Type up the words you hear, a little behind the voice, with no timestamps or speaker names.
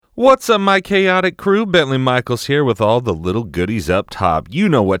What's up, my chaotic crew? Bentley Michaels here with all the little goodies up top. You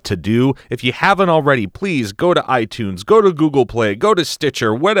know what to do. If you haven't already, please go to iTunes, go to Google Play, go to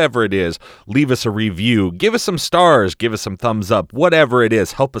Stitcher, whatever it is. Leave us a review. Give us some stars. Give us some thumbs up. Whatever it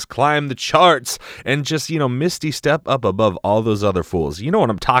is. Help us climb the charts and just, misty step up above all those other fools. You know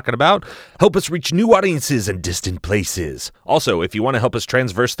what I'm talking about. Help us reach new audiences and distant places. Also, if you want to help us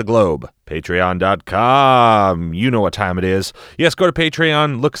transverse the globe, patreon.com. You know what time it is. Yes, go to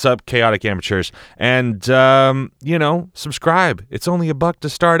Patreon, look us up, Chaotic Amateurs, and, subscribe. It's only $1 to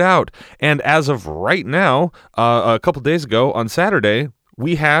start out. And as of right now, a couple days ago on Saturday,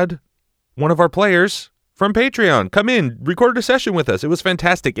 we had one of our players from Patreon come in, recorded a session with us. It was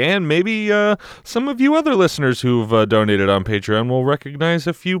fantastic. And maybe some of you other listeners who've donated on Patreon will recognize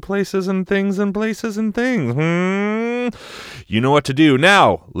a few places and things. You know what to do.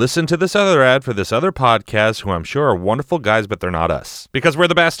 Now, listen to this other ad for this other podcast, who I'm sure are wonderful guys, but they're not us. Because we're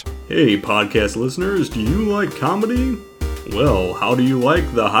the best. Hey, podcast listeners, do you like comedy? Well, how do you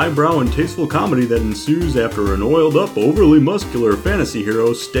like the highbrow and tasteful comedy that ensues after an oiled-up, overly muscular fantasy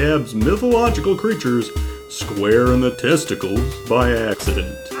hero stabs mythological creatures square in the testicles by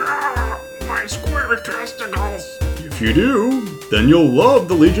accident? My square testicles! If you do, then you'll love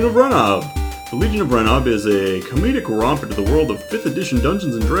The Legion of Renob. The Legion of Renob is a comedic romp into the world of 5th edition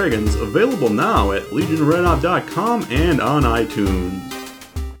Dungeons & Dragons, available now at legionofrenob.com and on iTunes.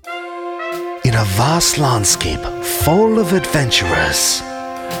 In a vast landscape full of adventurers,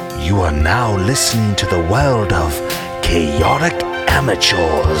 you are now listening to the world of Chaotic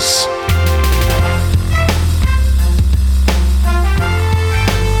Amateurs.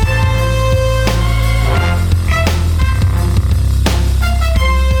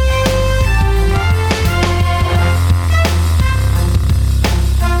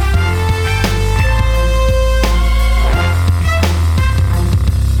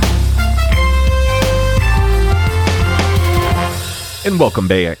 And welcome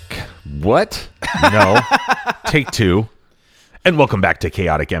back. What? No. Take two. And welcome back to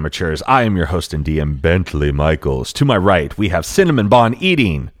Chaotic Amateurs. I am your host and DM, Bentley Michaels. To my right, we have Cinnamon Bun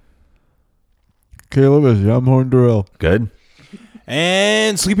eating. Caleb is Yamhorn Durrell. Good.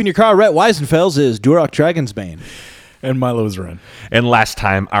 And Sleep in Your Car, Rhett Weisenfels is Duroc Dragonsbane. And Milo is Ren. And last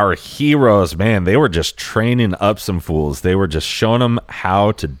time, our heroes, man, they were just training up some fools. They were just showing them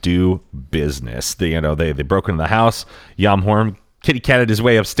how to do business. They broke into the house. Yamhorn kitty-catted his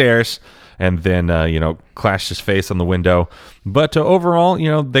way upstairs and then, clashed his face on the window. But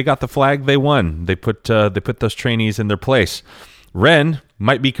overall, they got the flag. They won. They put those trainees in their place. Ren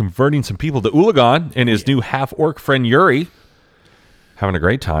might be converting some people to Ulagan and his new half-orc friend Yuri. Having a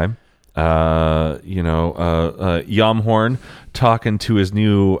great time. Yamhorn talking to his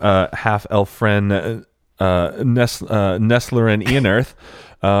new half-elf friend Nestler and Ianarth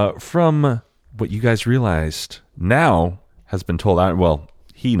from what you guys realized now has been told out. Well,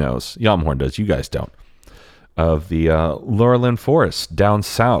 he knows. Yamhorn does. You guys don't. Of the Laurelin Forest down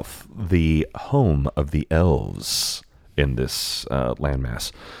south, the home of the elves in this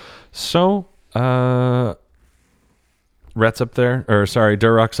landmass. So, Duroc's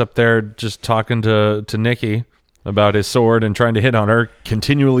up there just talking to Nikki about his sword and trying to hit on her,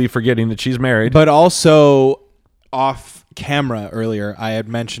 continually forgetting that she's married. But also off camera earlier, I had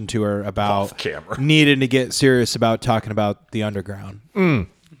mentioned to her about needing to get serious about talking about the underground. And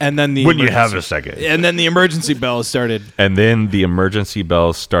then when you have a second. And then the emergency bells started. And then the emergency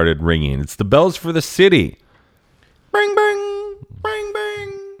bells started ringing. It's the bells for the city. Bang, bang, bang,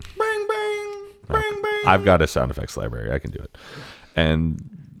 bang, bang, bang, bang, bang. I've got a sound effects library. I can do it. And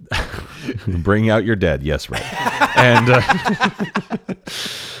bring out your dead. Yes, right.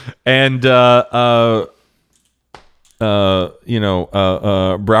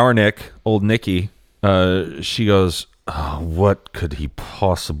 Brower Nick, old Nikki, she goes, oh, what could he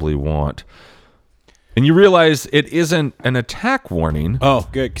possibly want? And you realize it isn't an attack warning. Oh,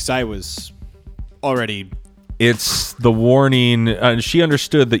 good, because I was already... It's the warning. She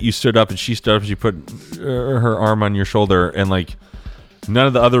understood that you stood up, and she stood up, and she put her arm on your shoulder, and, none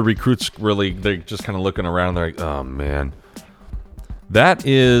of the other recruits really, they're just kind of looking around, they're like, oh, man. That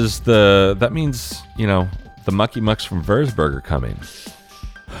means, the Mucky Mucks from Versberg are coming.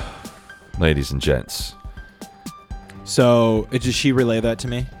 Ladies and gents. So, did she relay that to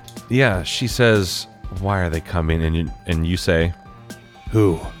me? Yeah, she says, why are they coming? And you say,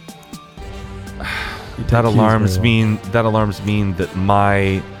 who? That alarms mean that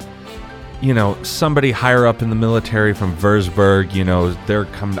my, somebody higher up in the military from Versberg, they're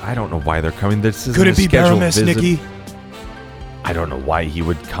coming. I don't know why they're coming. This isn't a scheduled visit. Nikki? I don't know why he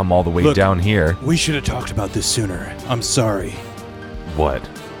would come all the way down here. We should have talked about this sooner. I'm sorry. What?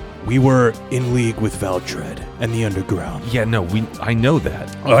 We were in league with Valdred and the Underground. Yeah, no, I know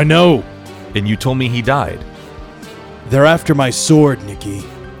that. I know. And you told me he died. They're after my sword, Nikki.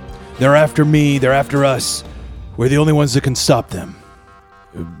 They're after me. They're after us. We're the only ones that can stop them.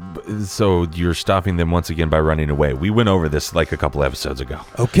 So you're stopping them once again by running away. We went over this like a couple episodes ago.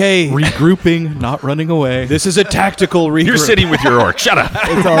 Okay. Regrouping, not running away. This is a tactical regroup. You're sitting with your orc. Shut up.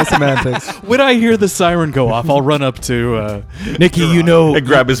 It's all semantics. When I hear the siren go off, I'll run up to Nikki, you know... And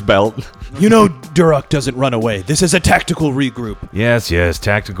grab his belt. You know Duroc doesn't run away. This is a tactical regroup. Yes,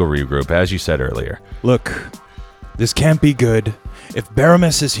 tactical regroup, as you said earlier. Look, this can't be good. If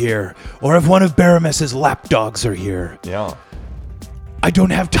Baramis is here, or if one of Baramis's lapdogs are here, Yeah. I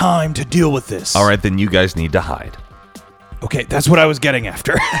don't have time to deal with this. All right, then you guys need to hide. Okay, that's what I was getting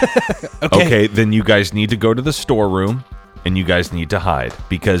after. Okay, then you guys need to go to the storeroom, and you guys need to hide.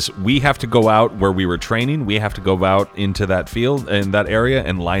 Because we have to go out where we were training. We have to go out into that field and that area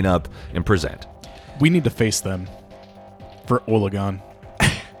and line up and present. we need to face them for Olagon.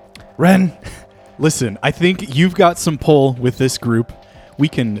 Ren, Listen, I think you've got some pull with this group. We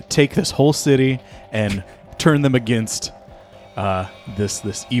can take this whole city and turn them against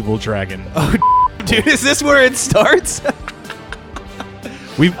this evil dragon. dude, is this where it starts?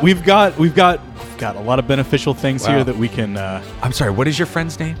 We've got a lot of beneficial things here that we can. I'm sorry, what is your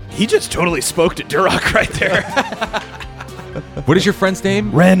friend's name? He just totally spoke to Duroc right there. What is your friend's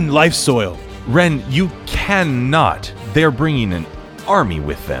name? Ren, life soil. Ren, you cannot. They're bringing an army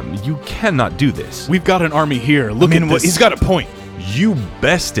with them. You cannot do this. We've got an army here. Look at this. He's got a point. You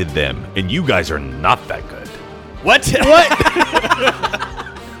bested them, and you guys are not that good. What?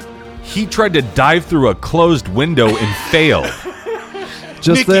 He tried to dive through a closed window and failed.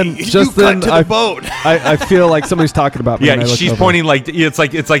 Just Nikki, then, cut to the bone. I feel like somebody's talking about me. Yeah, when I look she's over. pointing like it's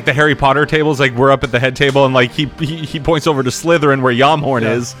like the Harry Potter tables. Like we're up at the head table, and like he points over to Slytherin where Yamhorn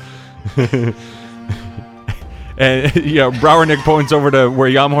is. And Browernick points over to where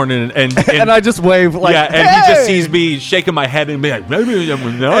Yamhorn and I just wave like, yeah, and hey! he just sees me shaking my head and be like, maybe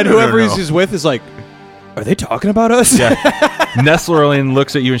no, And whoever he's with is like, are they talking about us? Yeah. Nestlerlin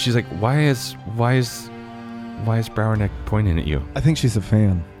looks at you and she's like, why is Browernick pointing at you? I think she's a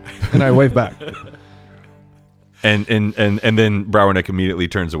fan, and I wave back. And then Browernick immediately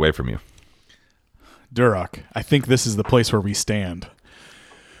turns away from you. Duroc, I think this is the place where we stand.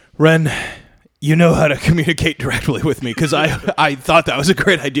 Ren, you know how to communicate directly with me, because I thought that was a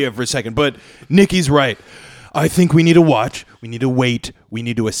great idea for a second, but Nikki's right. I think we need to watch, we need to wait, we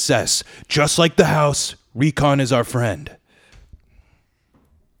need to assess. Just like the house, Recon is our friend.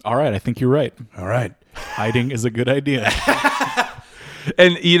 All right, I think you're right. All right. Hiding is a good idea.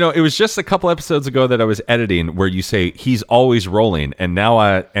 And it was just a couple episodes ago that I was editing where you say he's always rolling, and now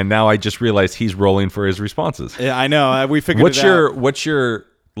I just realized he's rolling for his responses. Yeah, I know. We figured What's your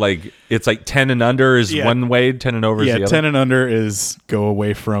like? It's like 10 and under is one way, 10 and over is the other. 10 and under is go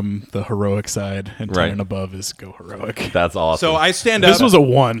away from the heroic side, and 10 Right. and above is go heroic. That's awesome. So I stand up. This was a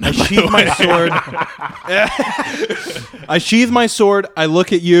 1. I sheathe my sword. I sheathe my sword. I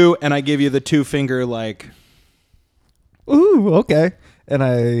look at you, and I give you the 2-finger like. Ooh, okay. And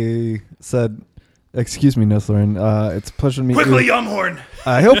I said, "Excuse me, Nestlerin. It's a pleasure to meet Quickly, you. Yumhorn.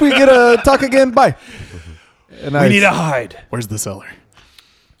 I hope we get to talk again. Bye." And We need to hide. Where's the cellar?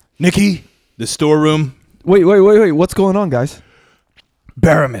 Nikki, the storeroom. Wait. What's going on, guys?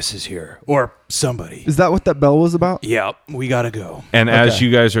 Baramis is here, or somebody. Is that what that bell was about? Yeah, we gotta go. And as Okay.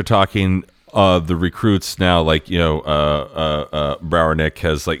 you guys are talking, the recruits now, like Browernick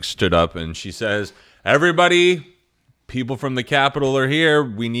has like stood up and she says, "Everybody, people from the capital are here.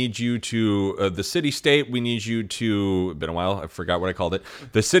 We need you to the city-state. We need you to. Been a while. I forgot what I called it.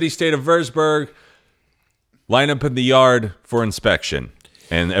 The city-state of Würzburg. Line up in the yard for inspection."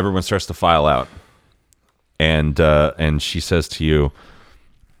 And everyone starts to file out. And she says to you,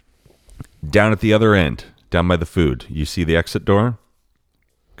 "Down at the other end, down by the food, you see the exit door?"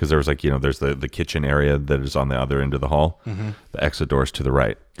 Because there was like, there's the kitchen area that is on the other end of the hall. Mm-hmm. The exit door is to the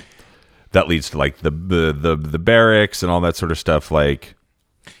right. That leads to like the barracks and all that sort of stuff. Like,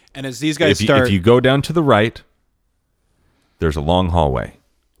 And as these guys start, if you go down to the right, there's a long hallway.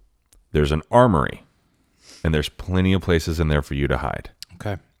 There's an armory, and there's plenty of places in there for you to hide.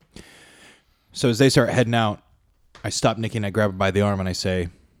 okay. So as they start heading out, I stop Nikki and I grab her by the arm and I say,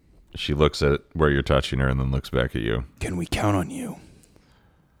 She looks at where you're touching her and then looks back at you. "Can we count on you?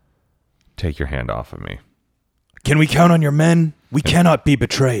 Take your hand off of me. Can we count on your men? We cannot be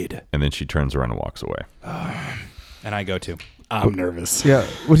betrayed." And then she turns around and walks away. And I go too. I'm nervous. Yeah.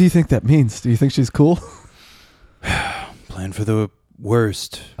 What do you think that means? Do you think she's cool? Plan for the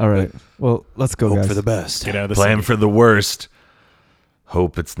worst. All right. Well, let's go, Hope guys. for the best. Get out of the Plan city. for the worst.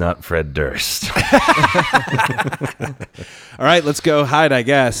 Hope it's not Fred Durst. All right, let's go hide, I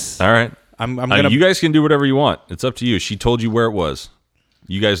guess. All right. I'm gonna. You guys can do whatever you want. It's up to you. She told you where it was.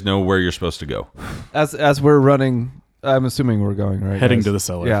 You guys know where you're supposed to go. As we're running, I'm assuming we're going, right? Heading guys? to the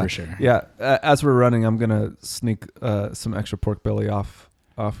cellar yeah. for sure. Yeah. As we're running, I'm gonna sneak some extra pork belly off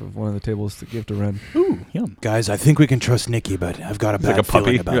of one of the tables to give to Ren. Ooh, yum. Guys, I think we can trust Nikki, but I've got a bad Like a puppy.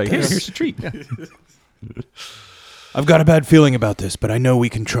 feeling You're about like, "Here, this. here's a treat. I've got a bad feeling about this, but I know we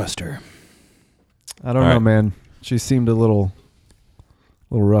can trust her. I don't All know, right. man. She seemed a little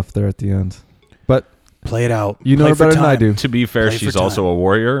rough there at the end, but Play it out. you know Play her for better than I time. do. To be fair, Play for she's time. also a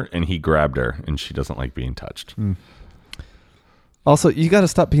warrior, and he grabbed her, and she doesn't like being touched. Also, you got to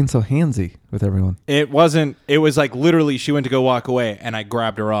stop being so handsy with everyone. It wasn't. It was like literally she went to go walk away, and I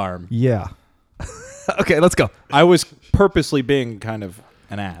grabbed her arm. Yeah. Okay, let's go. I was purposely being kind of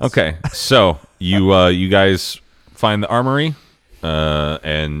an ass. Okay, so you guys find the armory,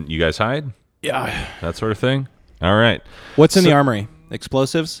 and you guys hide, Yeah. that sort of thing. All right. What's in the armory?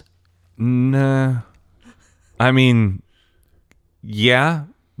 Explosives? Nah. I mean, yeah,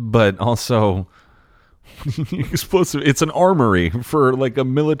 but also explosive. It's an armory for like a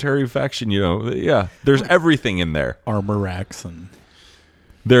military faction, you know. Yeah, there's everything in there. Armor racks and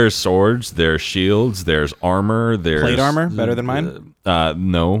There's swords, there's shields, there's armor, there's Plate armor? Better than mine?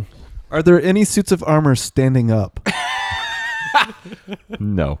 No. Are there any suits of armor standing up?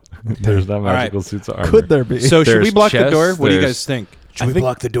 No. There's not right. magical suits of armor. Could there be? So should we There's block the chests, door? What do you there's- guys think? Should I we think-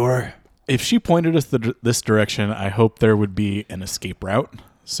 block the door? if she pointed us this direction, I hope there would be an escape route.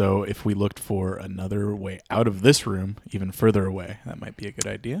 So if we looked for another way out of this room, even further away, that might be a good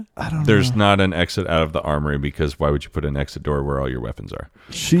idea. I don't know. There's not an exit out of the armory because why would you put an exit door where all your weapons are?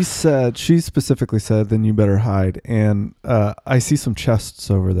 She specifically said, then you better hide. And I see some chests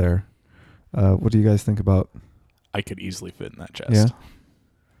over there. What do you guys think about? I could easily fit in that chest. Yeah.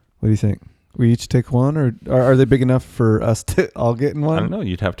 What do you think? We each take one, or are they big enough for us to all get in one? I don't know.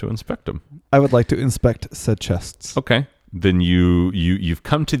 You'd have to inspect them. I would like to inspect said chests. Okay. Then you've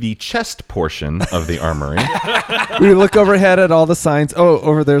come to the chest portion of the armory. We look overhead at all the signs. Oh,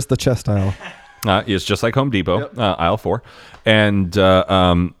 over there's the chest aisle. It's just like Home Depot, aisle 4. And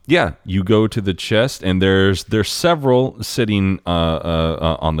yeah, you go to the chest, and there's several sitting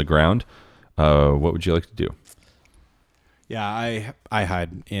on the ground. What would you like to do? Yeah, I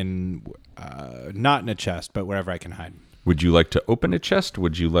hide in not in a chest, but wherever I can hide. Would you like to open a chest?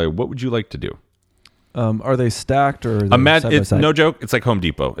 What would you like to do? Are they stacked or? Are they side by It's side? no joke. It's like Home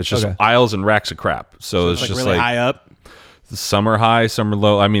Depot. It's just Okay. aisles and racks of crap. So it's Like just really high up. some are high, some are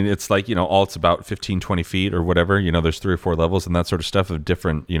low. I mean, it's like, all it's about 15, 20 feet or whatever. There's 3 or 4 levels and that sort of stuff of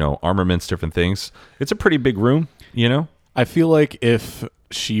different, armaments, different things. It's a pretty big room, I feel like if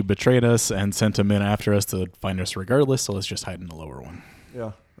she betrayed us and sent him in after us to find us regardless, so let's just hide in the lower one.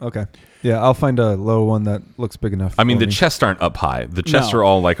 Yeah. Okay. Yeah, I'll find a low one that looks big enough. I mean, for the me. chests aren't up high. The chests No. are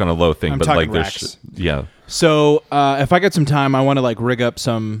all like on a low thing, I'm but talking like there's, racks. yeah. So if I get some time, I want to like rig up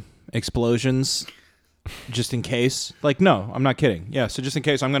some explosions, just in case. Like, no, I'm not kidding. Yeah, so just in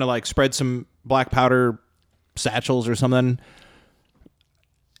case, I'm gonna like spread some black powder satchels or something.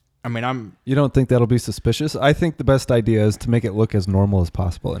 I mean, You don't think that'll be suspicious? I think the best idea is to make it look as normal as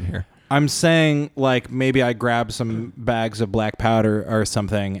possible in here. I'm saying like maybe I grab some bags of black powder or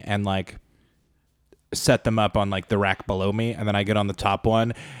something and like set them up on like the rack below me, and then I get on the top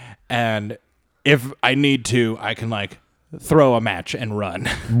one, and if I need to, I can like throw a match and run.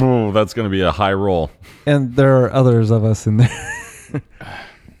 Ooh, that's going to be a high roll. And there are others of us in there.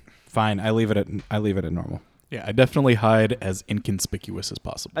 Fine, I leave it at normal. Yeah, I definitely hide as inconspicuous as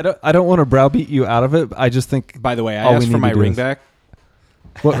possible. I don't want to browbeat you out of it. But I just think. By the way, I All we asked for need my to do ring is- back.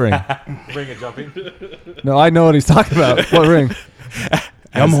 What ring? Ring of jumping. No, I know what he's talking about. What ring?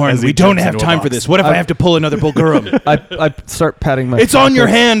 Elmhorn, as he we don't jumps have into a time for box. this. What if I have to pull another Bulgurum? I start patting my. It's on your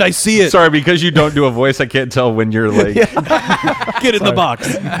pocket. hand. I see it. Sorry, because you don't do a voice, I can't tell when you're like. Get in the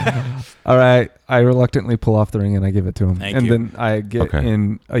box. All right. I reluctantly pull off the ring and I give it to him. Thank and you. then I get Okay.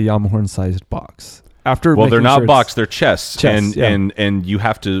 in a Yamahorn-sized box. After Well, they're making not sure it's- boxed; they're chests, Chests, and yeah. and you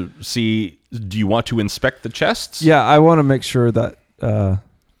have to see. Do you want to inspect the chests? Yeah, I want to make sure that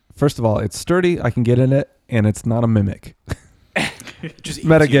first of all, it's sturdy. I can get in it, and it's not a mimic. Just eat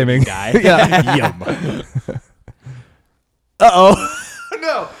Metagaming. you, guy. Yeah. Yum.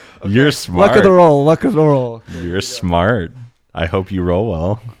 You're smart. Luck of the roll. Luck of the roll. You're smart. I hope you roll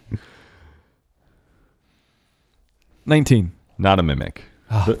well. 19. Not a mimic.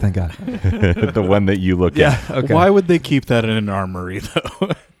 Oh, thank God. The one that you look Yeah. at. Okay. Why would they keep that in an armory, though?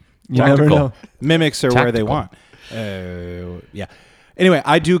 You never Tactical. know. Mimics are where they Tactical. want. Yeah. Anyway,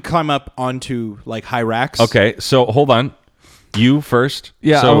 I do climb up onto like high racks. Okay, so hold on. You first.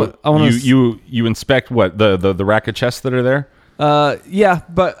 Yeah, So I wanna you inspect what the rack of chests that are there. Yeah,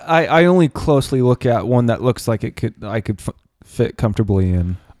 but I only closely look at one that looks like I could fit comfortably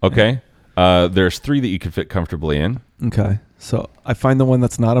in. Okay. There's 3 that you could fit comfortably in. Okay, so I find the one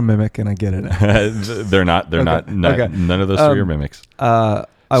that's not a mimic and I get it. They're not. Okay. None of those 3 are mimics. So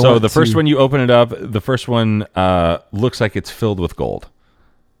So the first one you open it up, the first one looks like it's filled with gold,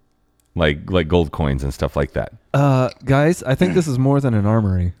 like gold coins and stuff like that. guys, I think this is more than an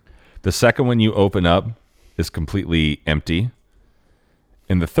armory. The second one you open up is completely empty,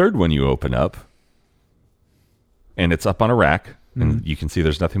 and the third one you open up, and it's up on a rack, and you can see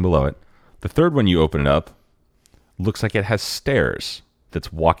there's nothing below it. The third one you open it up, looks like it has stairs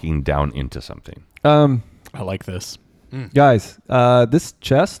that's walking down into something. I like this. Guys, this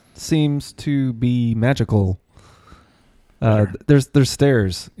chest seems to be magical. There's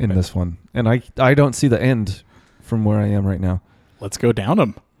stairs in this one, and I don't see the end from where I am right now. Let's go down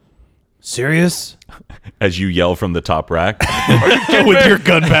them. Serious? As you yell from the top rack, With your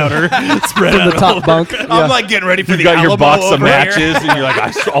gunpowder spread From out. the top bunk. I'm Yeah. like getting ready for you the got your Alamo box of over here. matches, and you're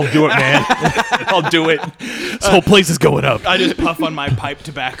like, I'll do it, man. I'll do it. This whole place is going up. I just puff on my pipe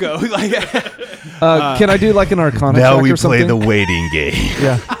tobacco. Like, Can I do like an Arcana Now check we or play something? the waiting game.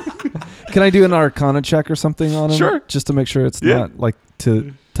 Yeah. Can I do an Arcana check or something on him? Sure. Just to make sure it's Yeah. not like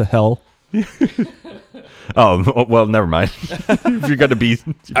to hell. Oh well, never mind. If you're gonna be,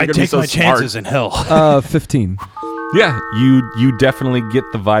 I take so my smart. chances in hell. 15. Yeah, you definitely get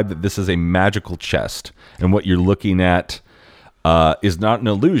the vibe that this is a magical chest, and what you're looking at is not an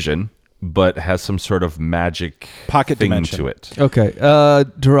illusion, but has some sort of magic Pocket thing dimension. to it. Okay.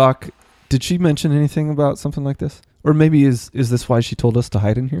 Durak, did she mention anything about something like this? Or maybe is this why she told us to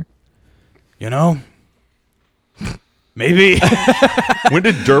hide in here? You know? Maybe. When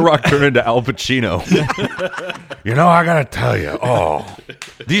did Durrock turn into Al Pacino? You know, I gotta tell you,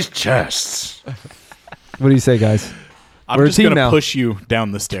 these chests. What do you say, guys? I'm We're a just team going to now. push you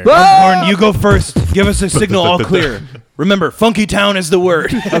down the stairs. Horn, you go first. Give us a signal all clear. Remember, Funky Town is the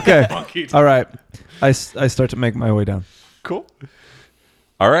word. Okay. All right. I start to make my way down. Cool.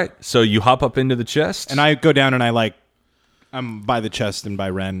 All right, so you hop up into the chest, And I go down and I'm by the chest and by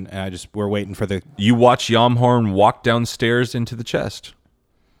Ren, and we're waiting for the... you watch Yamhorn walk downstairs into the chest.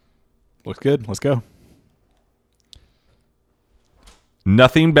 Looks good. Let's go.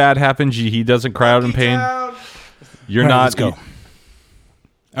 Nothing bad happens. He doesn't cry out in pain. You're All right, not. let's go. All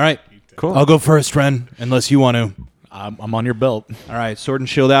right. Cool. I'll go first, Ren, unless you want to. I'm on your belt. All right, sword and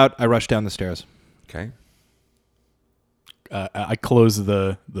shield out. I rush down the stairs. Okay. I close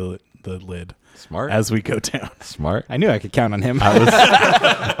the lid Smart. as we go down. Smart. I knew I could count on him.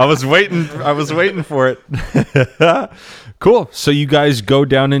 I was waiting. I was waiting for it. Cool. So you guys go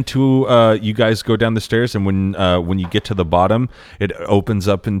down into. You guys go down the stairs, and when you get to the bottom, it opens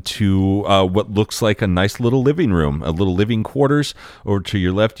up into what looks like a nice little living room, a little living quarters. Over to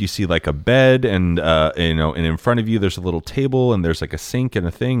your left, you see like a bed, and and in front of you, there's a little table, and there's like a sink and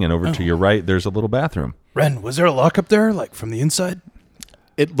a thing, and over to your right, there's a little bathroom. Ren, was there a lock up there, like from the inside?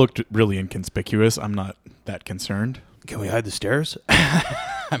 It looked really inconspicuous. I'm not that concerned. Can we hide the stairs?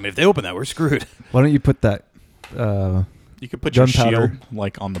 I mean, if they open that, we're screwed. Why don't you put that? You could put your Gunpowder. shield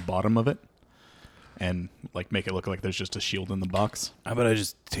like on the bottom of it, and like make it look like there's just a shield in the box. How about I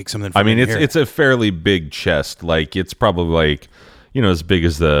just take something from I mean, in it's here? it's a fairly big chest. Like it's probably like, as big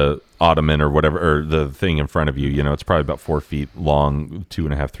as the ottoman or whatever, or the thing in front of you. It's probably about 4 feet long,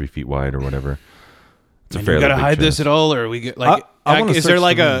 2.5, 3 feet wide, or whatever. It's a And fairly you gotta big hide this chest. at all, or we get like? I wanna is there search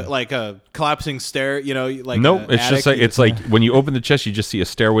like the a collapsing stair? Like Nope, a it's just attic? like it's like when you open the chest, you just see a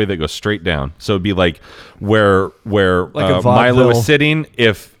stairway that goes straight down. So it'd be like where Like a Milo vaudeville. is sitting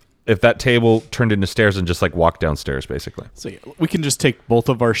if that table turned into stairs and just like walked downstairs, basically. So yeah, we can just take both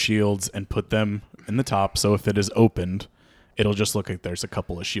of our shields and put them in the top. So if it is opened, it'll just look like there's a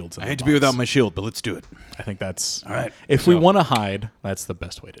couple of shields. In I the hate to be box. without my shield, but let's do it. I think that's All right. If we want to hide, that's the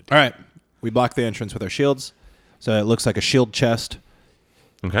best way to do it. All right, we block the entrance with our shields, so it looks like a shield chest.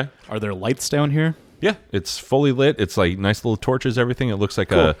 Okay. Are there lights down here? Yeah, it's fully lit. It's like nice little torches, everything. It looks like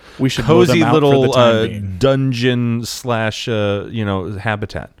Cool. a We should blow cozy them out for the little time being. dungeon slash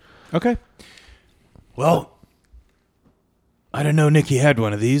habitat. Okay. Well, I didn't know Nikki had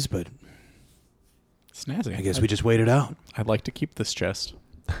one of these, but Snazzy. I guess we just wait it out. I'd like to keep this chest.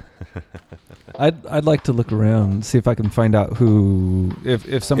 I'd like to look around and see if I can find out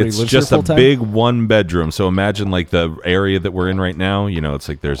if somebody It's lives just here a full time. big one bedroom. So imagine like the area that we're in right now. It's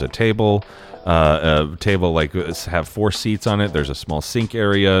like there's a table, a table like have 4 seats on it. There's a small sink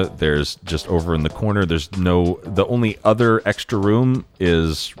area. There's just over in the corner. The only other extra room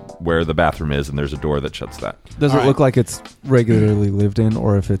is where the bathroom is, and there's a door that shuts that. Does it look like it's regularly lived in,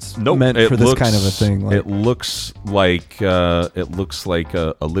 or if it's meant for this kind of a thing? Like, it looks like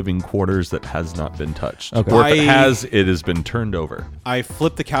a living quarters that has not been touched. Okay. Or if it has, it has been turned over. I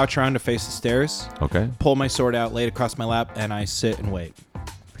flip the couch around to face the stairs. Okay. Pull my sword out, lay it across my lap, and I sit and wait.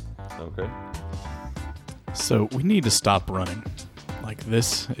 Okay. So we need to stop running. Like,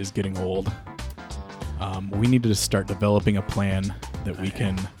 this is getting old. We need to start developing a plan that we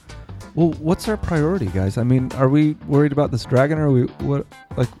can. well, what's our priority, guys? I mean, are we worried about this dragon, or are we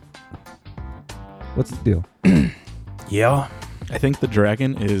what's the deal? Yeah. I think the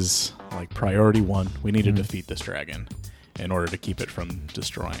dragon is like priority 1. We need to defeat this dragon in order to keep it from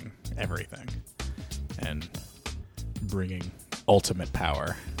destroying everything and bringing ultimate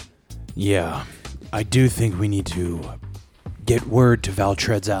power. Yeah. I do think we need to get word to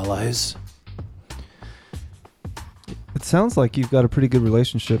Valtread's allies. It sounds like you've got a pretty good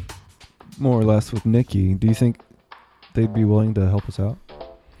relationship, more or less, with Nikki. Do you think they'd be willing to help us out?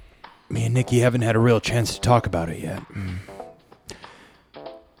 Me and Nikki haven't had a real chance to talk about it yet.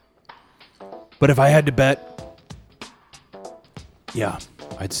 But if I had to bet, yeah,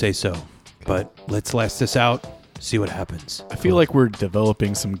 I'd say so. But let's last this out, see what happens. I feel like we're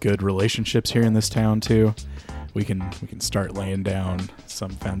developing some good relationships here in this town too. We can start laying down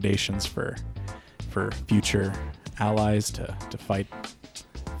some foundations for future allies to fight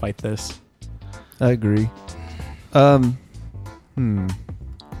this. I agree.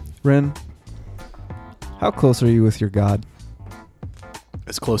 Ren, how close are you with your god?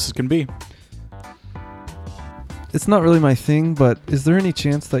 As close as can be. It's not really my thing, but is there any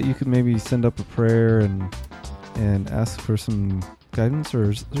chance that you could maybe send up a prayer and ask for some guidance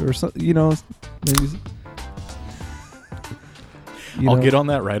or some, maybe. I'll get on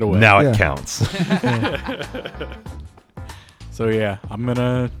that right away. Now Yeah. it counts. So yeah, I'm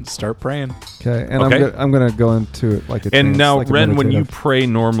gonna start praying. Okay, and Okay. I'm gonna go into it like a And trance, now, like a Ren, when you meditative. pray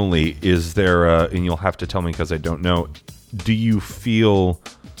normally, is there, and you'll have to tell me because I don't know, do you feel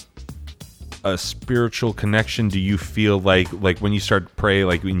a spiritual connection? Do you feel like when you start to pray,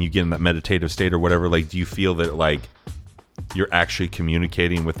 like when you get in that meditative state or whatever, like do you feel that like you're actually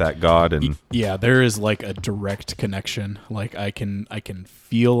communicating with that God? And Yeah, there is like a direct connection. Like I can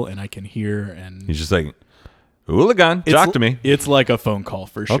feel and I can hear, and he's just like, hooligan, talk to me. It's like a phone call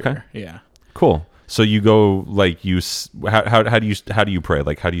for sure. Okay. Yeah. Cool. So you go like how do you pray?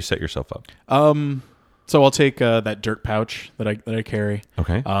 Like how do you set yourself up? So I'll take that dirt pouch that I carry.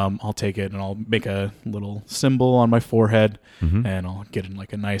 Okay. I'll take it and I'll make a little symbol on my forehead, Mm-hmm. and I'll get in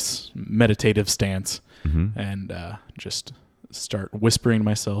like a nice meditative stance, and just start whispering to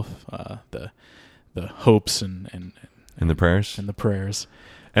myself the hopes and In the prayers? the prayers.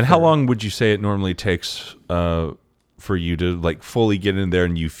 And how long would you say it normally takes for you to like fully get in there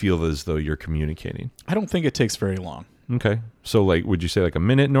and you feel as though you're communicating? I don't think it takes very long. Okay. So like would you say like a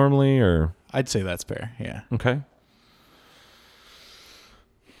minute normally or I'd say that's fair. Yeah. okay.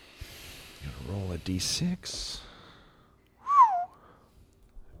 Roll a d6.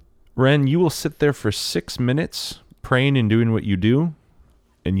 Ren, you will sit there for 6 minutes praying and doing what you do,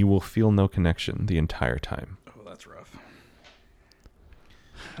 and you will feel no connection the entire time. Oh, that's rough.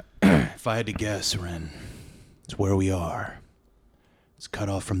 If I had to guess, Ren, it's where we are. It's cut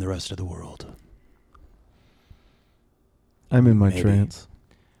off from the rest of the world. I'm in my Maybe. trance.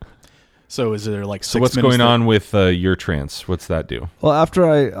 So is there like 6 So what's minutes going on with your trance? What's that do? Well, after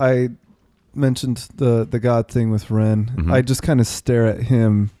I mentioned the God thing with Ren, Mhm. I just kind of stare at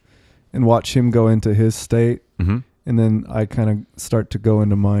him and watch him go into his state, Mm-hmm. and then I kind of start to go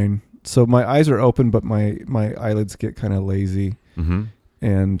into mine. So my eyes are open, but my eyelids get kind of lazy. Mm-hmm.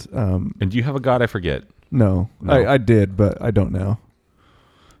 And And do you have a god? I forget. no, No. I did, but I don't now.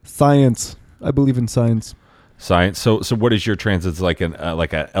 Science. I believe in science. Science. So what is your trance? It's like an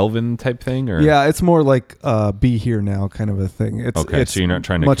like a elven type thing, or Yeah, it's more like be here now kind of a thing. It's Okay, it's so you're not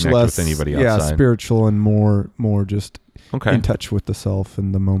trying to much connect less, with anybody Yeah, outside. spiritual and more just Okay. in touch with the self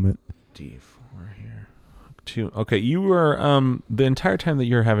in the moment. D4 here. 2. Okay, you were the entire time that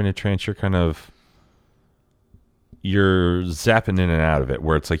you're having a trance, you're zapping in and out of it,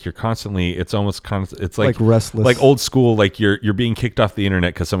 where it's like you're constantly. It's almost it's Like restless. like old school. Like you're being kicked off the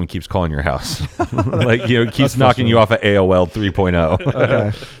internet because someone keeps calling your house. Like keeps That's knocking you frustrating. off of AOL 3.0.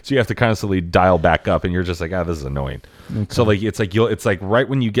 Okay. So you have to constantly dial back up, and you're just like, this is annoying. So like it's like right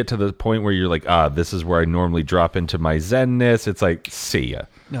when you get to the point where you're like, this is where I normally drop into my zenness. It's like, see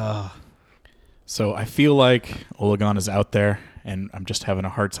ya. So I feel like Olagon is out there, and I'm just having a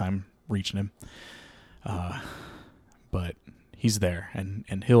hard time reaching him. But he's there,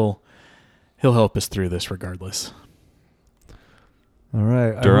 and he'll help us through this regardless. All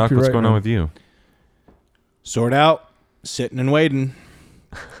right. Duroc, what's going on with you? Sword out, sitting and waiting,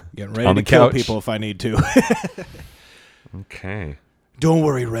 getting ready On to the kill couch. people if I need to. Okay. Don't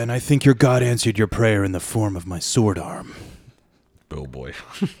worry, Ren. I think your God answered your prayer in the form of my sword arm. Oh boy.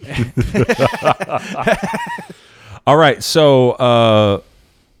 All right, so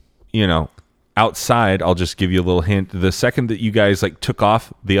outside, I'll just give you a little hint. The second that you guys took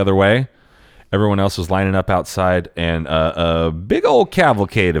off the other way, everyone else was lining up outside, and a big old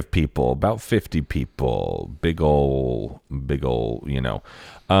cavalcade of people, about 50 people, big old, Baramus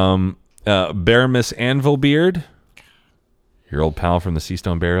Anvilbeard, your old pal from the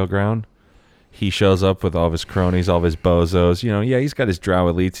Seastone Burial Ground. He shows up with all of his cronies, all of his bozos. He's got his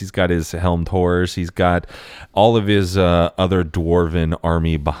drow elites. He's got his helmed horrors. He's got all of his other dwarven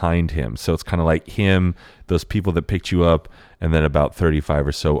army behind him. So it's kind of like him, those people that picked you up, and then about 35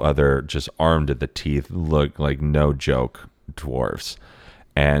 or so other just armed at the teeth, look like no joke dwarves.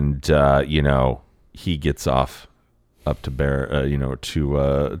 And, he gets off up to Browernick.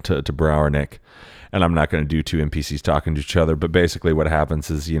 And I'm not going to do two NPCs talking to each other, but basically what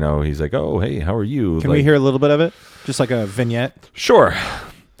happens is, he's like, "Oh, hey, how are you?" Can we hear a little bit of it? Just like a vignette? Sure.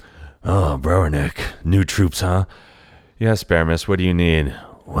 "Oh, Browernick, new troops, huh?" "Yes, Baramus, what do you need?"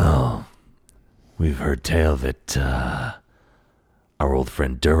 Well, we've heard tale that our old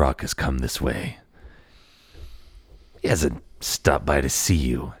friend Duroc has come this way. He hasn't stopped by to see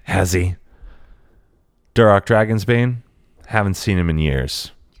you, has he? Duroc Dragonsbane? Haven't seen him in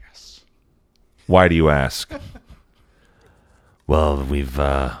years. Why do you ask? Well, we've,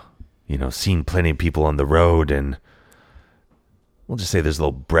 seen plenty of people on the road, and we'll just say there's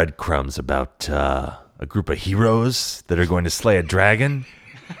little breadcrumbs about a group of heroes that are going to slay a dragon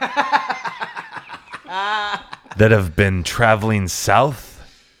that have been traveling south.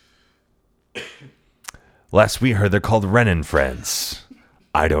 Last we heard, they're called Ren and Friends.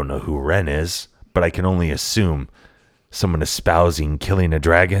 I don't know who Ren is, but I can only assume someone espousing killing a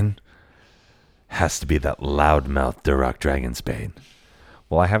dragon has to be that loudmouth Duroc Dragonsbane.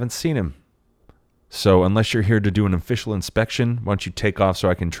 Well, I haven't seen him. So unless you're here to do an official inspection, why don't you take off so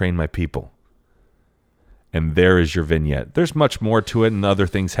I can train my people? And there is your vignette. There's much more to it, and other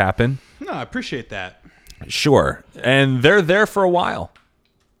things happen. No, I appreciate that. Sure. And they're there for a while.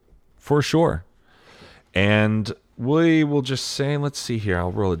 For sure. And we will just say, let's see here.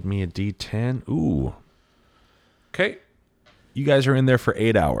 I'll roll me a D10. Ooh. Okay. You guys are in there for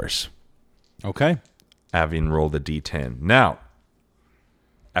 8 hours. Okay. Having rolled a D10. Now,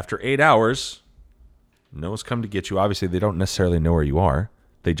 after 8 hours, no one's come to get you. Obviously, they don't necessarily know where you are.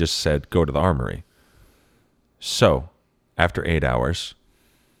 They just said, go to the armory. So, after 8 hours,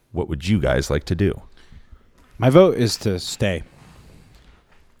 what would you guys like to do? My vote is to stay.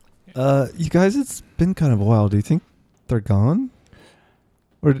 You guys, it's been kind of a while. Do you think they're gone?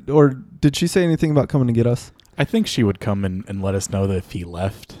 Or did she say anything about coming to get us? I think she would come and let us know that if he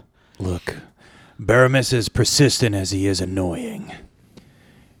left. Look, Baramus is persistent as he is annoying.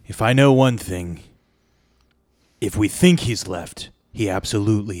 If I know one thing, if we think he's left, he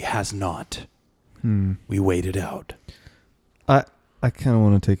absolutely has not. We waited out. I kind of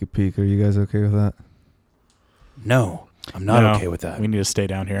want to take a peek. Are you guys okay with that? No, I'm not No, okay with that. We need to stay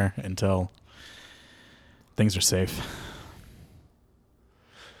down here until things are safe.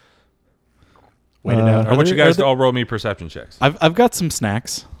 Wait it out. I want you guys to all roll me perception checks. I've got some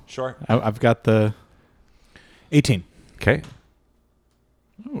snacks. Sure. I've got the 18. Okay.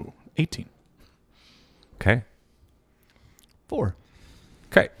 18. Okay. 4.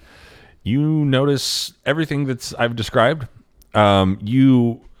 Okay. You notice everything that's I've described.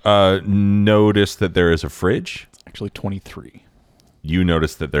 You notice that there is a fridge. Actually, 23. You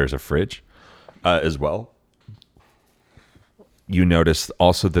notice that there's a fridge as well. You notice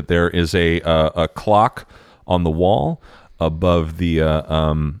also that there is a clock on the wall above the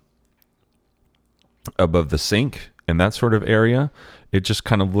sink and that sort of area. It just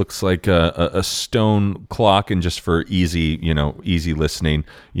kind of looks like a stone clock, and just for easy listening,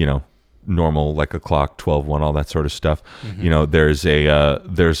 normal like a clock, 12-1, all that sort of stuff. There's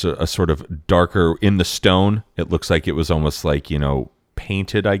a sort of darker in the stone. It looks like it was almost like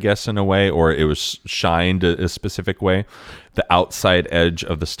painted, I guess, in a way, or it was shined a specific way. The outside edge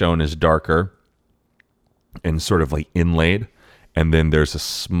of the stone is darker and sort of like inlaid, and then there's a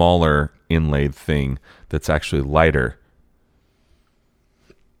smaller inlaid thing that's actually lighter.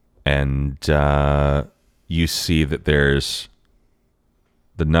 And you see that there's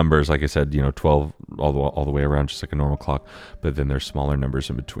the numbers, like I said, 12 all the way around, just like a normal clock. But then there's smaller numbers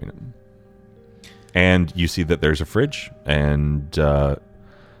in between them. And you see that there's a fridge, and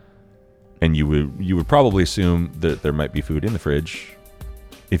you would probably assume that there might be food in the fridge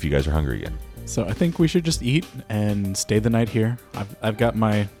if you guys are hungry again. So I think we should just eat and stay the night here. I've got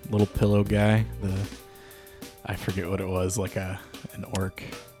my little pillow guy. I forget what it was, like an orc.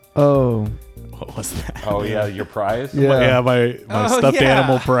 Oh, What was that? Oh yeah, your prize. yeah. My Oh, stuffed yeah.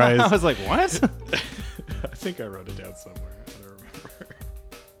 animal prize. I was like, what? I think I wrote it down somewhere. I don't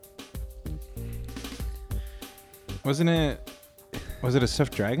remember. Was it a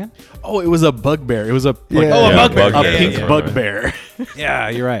stuffed dragon? Oh, it was a bugbear. It was a Yeah. Oh, a Yeah, bugbear. bugbear. a pink Yeah. bugbear. Yeah,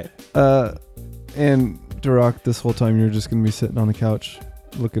 you're right. And Duroc, this whole time you're just gonna be sitting on the couch,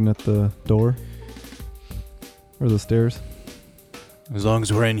 looking at the door or the stairs. As long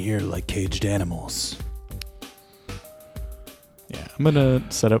as we're in here like caged animals. Yeah, I'm gonna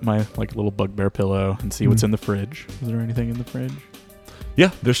set up my like little bugbear pillow and see what's in the fridge. Is there anything in the fridge?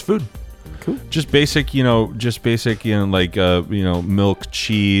 Yeah, there's food. Cool. Just basic, like milk,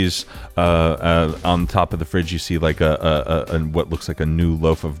 cheese. On top of the fridge, you see like a what looks like a new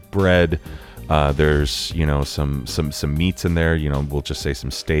loaf of bread. There's some meats in there. We'll just say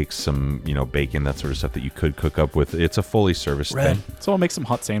some steaks, some bacon, that sort of stuff that you could cook up with. It's a fully serviced Red. thing. So I'll make some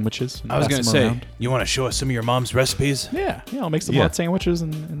hot sandwiches. And I was pass going to them say, around. you want to show us some of your mom's recipes? Yeah, I'll make some Yeah. hot sandwiches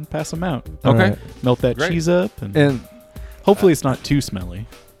and pass them out. All Okay. right. Melt that Great. cheese up, and And hopefully it's not too smelly.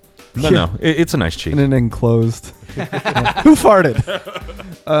 No, it's a nice cheese. in an enclosed. Who farted?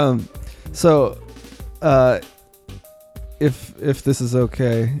 If this is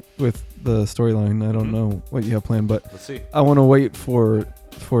okay with the storyline, I don't know what you have planned, but Let's see. I want to wait for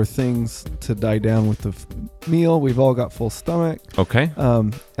things to die down with the meal. We've all got full stomach, Okay.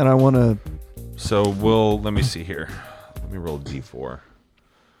 and I want to. So let me see here. Let me roll a d4.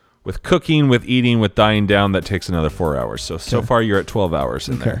 With cooking, with eating, with dying down, that takes another 4 hours. So Okay. far you're at 12 hours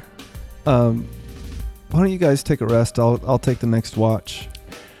in there. Why don't you guys take a rest? I'll take the next watch.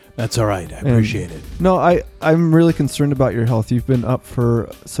 That's all right. I appreciate it. No, I'm really concerned about your health. You've been up for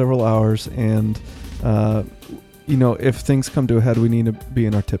several hours, and if things come to a head, we need to be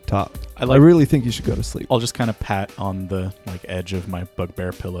in our tip top. I really think you should go to sleep. I'll just kind of pat on the edge of my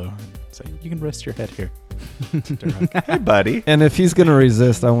bugbear pillow and say, "You can rest your head here." Hey, buddy. And if he's gonna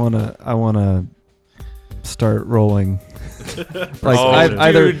resist, I wanna start rolling, like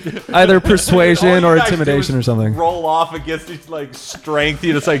either persuasion or intimidation or something. Roll off against his strength.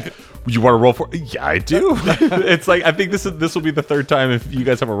 It's like, you want to roll for? Yeah, I do. It's like, I think this will be the third time if you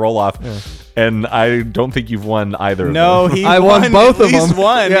guys have a roll off, and I don't think you've won either. No, of them. he I won both at of least them.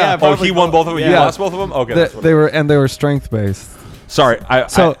 one. Yeah. Yeah. Oh, probably he won both of them. You Yeah. lost both of them. Okay, that's what They were strength based. sorry.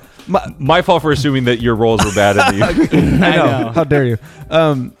 My fault for assuming that your rolls were bad. And I know. How dare you?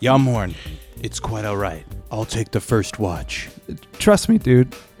 Yamhorn, it's quite all right. I'll take the first watch. Trust me,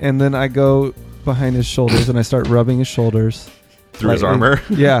 dude. And then I go behind his shoulders and I start rubbing his shoulders. through his Like, armor.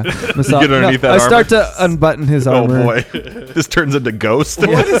 Yeah. Get underneath that I start armor. to unbutton his Oh armor. boy, this turns into Ghost.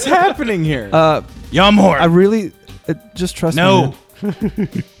 What is happening here? I Yamhorn, really just trust no. me.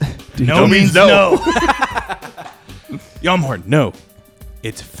 Dude, No don't means mean no. Yamhorn, no.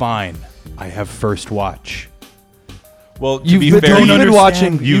 It's fine. I have first watch. Well, to You've be been, fair, you've been understand.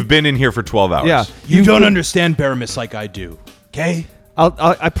 watching. you've been in here for 12 hours. Yeah. You don't understand Baramis like I do. Okay?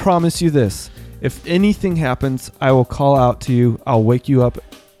 I promise you this. If anything happens, I will call out to you. I'll wake you up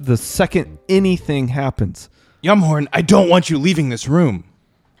the second anything happens. Yamhorn, I don't want you leaving this room.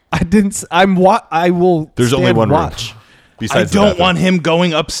 I didn't. I will. There's only stand one room. watch. I Besides the don't bathroom. want him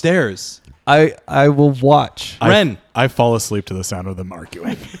going upstairs. I will watch. Ren, I fall asleep to the sound of them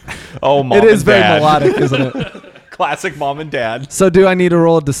arguing. Oh, mom It is and very dad. melodic, isn't it? Classic mom and dad. So do I need to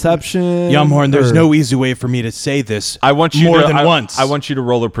roll a deception? Yamhorn, there's or- no easy way for me to say this. I want you more to, than I, once. I want you to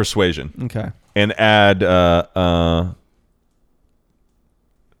roll a persuasion Okay. and add. Roll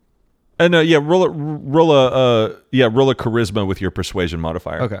a charisma with your persuasion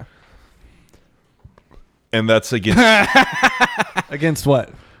modifier. Okay. And that's against Against what?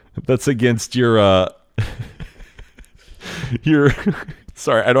 that's against your your.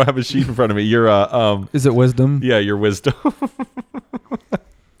 Sorry, I don't have a sheet in front of me. Your Is it wisdom? yeah, your wisdom.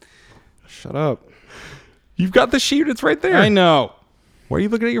 Shut up. You've got the sheet. It's right there. I know. Why are you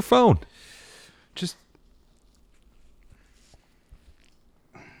looking at your phone? Just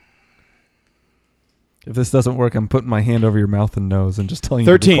If this doesn't work, I'm putting my hand over your mouth and nose and just telling you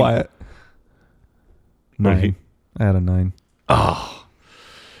to 13. be quiet. What did 9. I had a 9.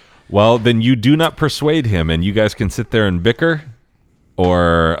 Well, then you do not persuade him, and you guys can sit there and bicker,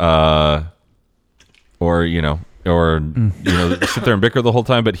 or sit there and bicker the whole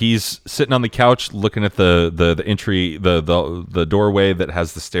time. But he's sitting on the couch looking at the entry, the doorway that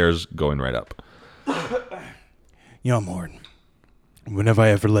has the stairs going right up. Yamhorn, when have I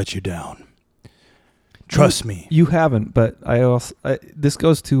ever let you down? Trust me. You haven't, but this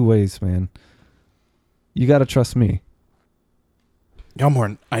goes two ways, man. You got to trust me.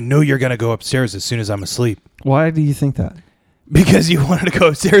 Yamhorn, I know you're going to go upstairs as soon as I'm asleep. Why do you think that? Because you wanted to go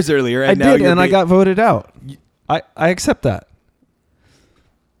upstairs earlier. And I did, and I got voted out. I accept that.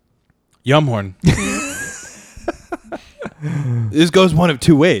 Yamhorn. This goes one of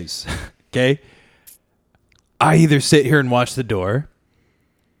two ways, okay? I either sit here and watch the door,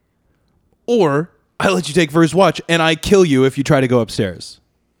 or I let you take first watch, and I kill you if you try to go upstairs.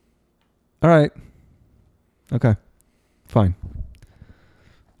 All right. Okay. Fine.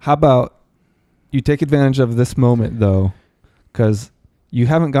 How about you take advantage of this moment, though, because you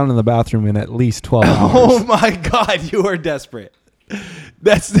haven't gone to the bathroom in at least 12 hours. Oh, my God. You are desperate.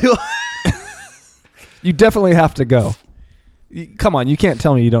 That's the... You definitely have to go. Come on. You can't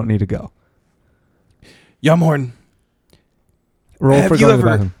tell me you don't need to go. Yamhorn. Roll for going to the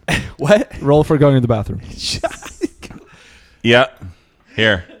bathroom. What? Roll for going to the bathroom. Yeah.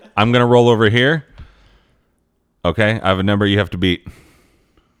 Here. I'm going to roll over here. Okay. I have a number you have to beat.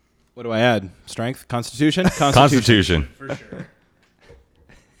 What do I add? Strength? Constitution? Constitution. For sure.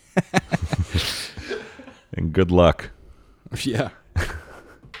 And good luck. Yeah.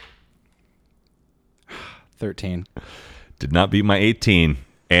 13. Did not beat my 18.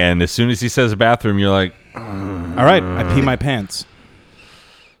 And as soon as he says bathroom, you're like... All right. I pee my pants.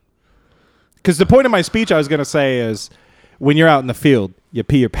 Because the point of my speech I was going to say is, when you're out in the field, you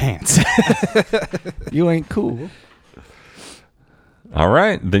pee your pants. You ain't cool. All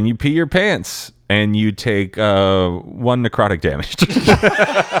right. Then you pee your pants. And you take 1 necrotic damage.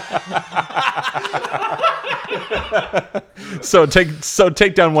 So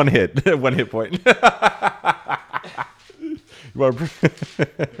take down 1 hit. 1 hit point.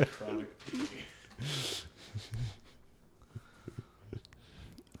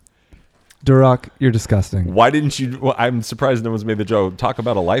 Duroc, you're disgusting. Why didn't you? Well, I'm surprised no one's made the joke. Talk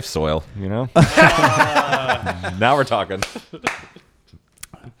about a life soil, you know? Now we're talking.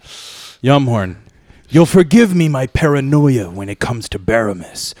 Yamhorn, you'll forgive me my paranoia when it comes to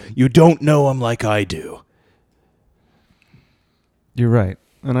Baramis. You don't know him like I do. You're right.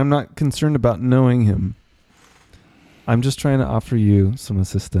 And I'm not concerned about knowing him. I'm just trying to offer you some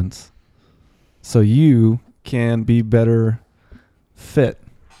assistance so you can be better fit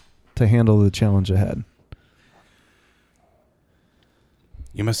to handle the challenge ahead.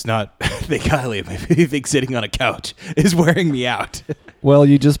 You must not think highly of me if you think sitting on a couch is wearing me out. Well,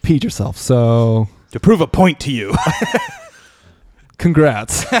 you just peed yourself, so... To prove a point to you.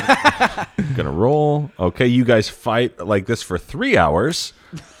 Congrats. Gonna roll. Okay, you guys fight like this for 3 hours.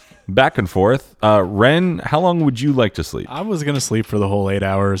 Back and forth. Ren, how long would you like to sleep? I was going to sleep for the whole 8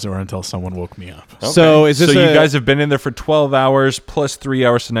 hours or until someone woke me up. Okay. So is this you guys have been in there for 12 hours plus 3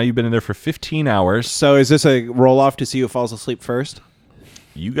 hours, so now you've been in there for 15 hours. So is this a roll-off to see who falls asleep first?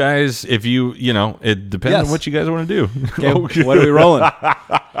 You guys, if it depends on what you guys want to do. Okay, what are we rolling?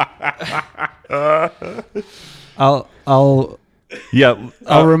 I'll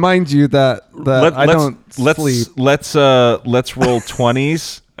remind you that I don't sleep. Let's roll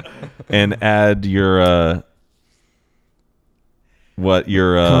 20s and add your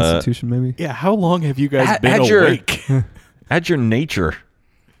Constitution, maybe? Yeah, how long have you guys been add awake? Add your nature.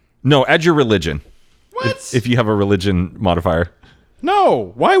 No, add your religion. What? If you have a religion modifier.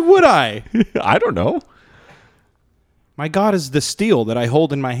 No, why would I? I don't know. My god is the steel that I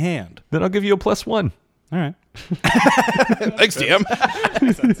hold in my hand. Then I'll give you a +1. All right. Thanks, DM.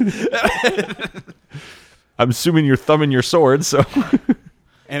 I'm assuming you're thumbing your sword, so.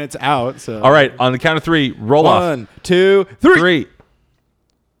 And it's out, so. All right, on the count of 3, roll off. 1, 2, 3. 3.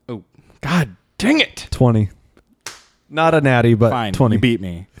 Oh, god dang it. 20. Not a natty, but Fine, 20. you beat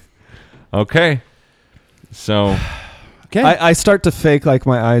me. Okay. So. Okay. I start to fake like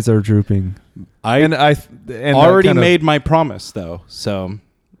my eyes are drooping. I already made my promise, though, so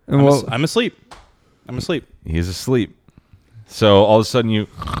I'm asleep. I'm asleep. He's asleep. So all of a sudden you...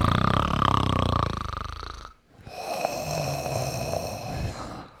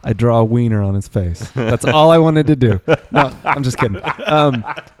 I draw a wiener on his face. That's all I wanted to do. No, I'm just kidding.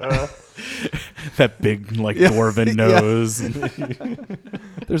 That big, dwarven nose.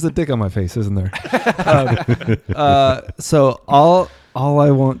 There's a dick on my face, isn't there? So all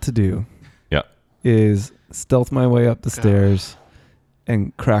I want to do is stealth my way up the stairs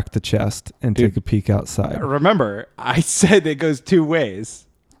and crack the chest and take a peek outside. Remember, I said it goes two ways.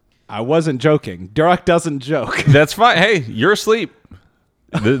 I wasn't joking. Durock doesn't joke. That's fine. Hey, you're asleep.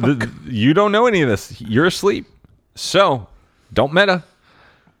 You don't know any of this. You're asleep. So, don't meta.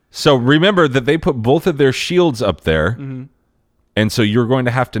 So, remember that they put both of their shields up there. Mm-hmm. And so, you're going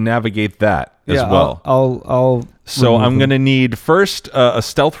to have to navigate that as well. I'll so, I'm going to need first a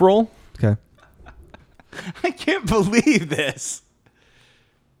stealth roll. Okay. I can't believe this.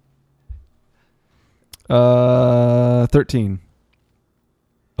 13.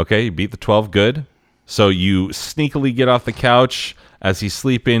 Okay, you beat the 12. Good. So, you sneakily get off the couch. As he's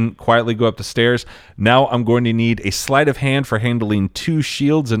sleeping, quietly go up the stairs. Now I'm going to need a sleight of hand for handling 2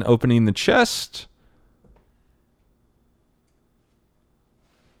 shields and opening the chest.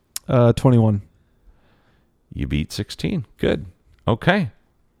 21. You beat 16. Good. Okay.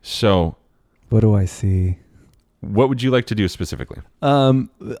 So what do I see? What would you like to do specifically?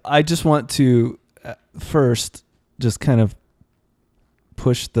 I just want to first just kind of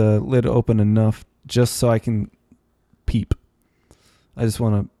push the lid open enough just so I can peep. I just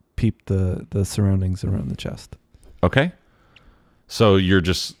want to peep the surroundings around the chest. Okay. So you're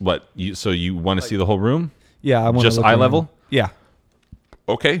just so you want to see the whole room? Yeah, I want just eye level? Yeah.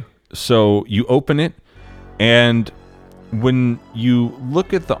 Okay. So you open it, and when you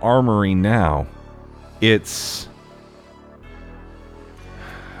look at the armory now, it's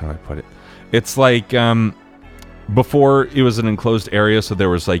how do I put it? It's like before it was an enclosed area, so there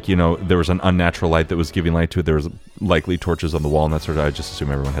was there was an unnatural light that was giving light to it. There was likely torches on the wall and that sort of. I just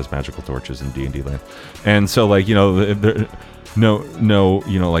assume everyone has magical torches in D&D land, and so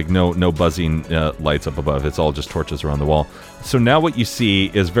no buzzing lights up above. It's all just torches around the wall. So now what you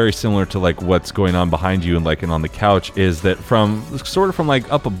see is very similar to what's going on behind you and on the couch. Is that from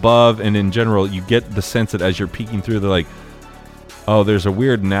up above and in general, you get the sense that as you're peeking through, they're like, oh, there's a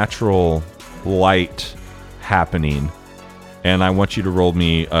weird natural light happening, and I want you to roll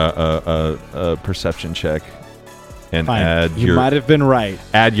me a perception check and add you might have been right.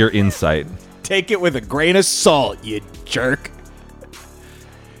 Add your insight. Take it with a grain of salt, you jerk.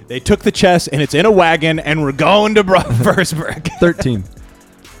 They took the chest and it's in a wagon and we're going to Versberg. 13.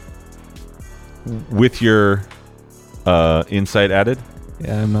 With your insight added?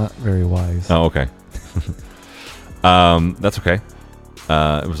 Yeah, I'm not very wise. Oh, okay. That's okay.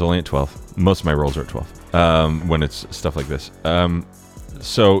 It was only at 12. Most of my rolls are at 12 when it's stuff like this.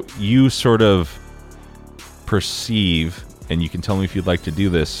 So you sort of perceive, and you can tell me if you'd like to do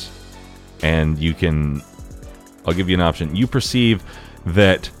this, and I'll give you an option. You perceive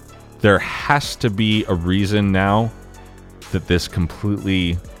that there has to be a reason now that this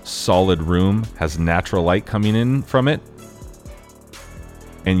completely solid room has natural light coming in from it,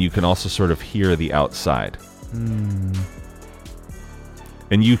 and you can also sort of hear the outside.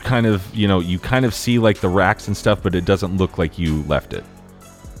 And you kind of see the racks and stuff, but it doesn't look like you left it.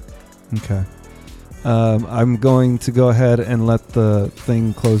 Okay. I'm going to go ahead and let the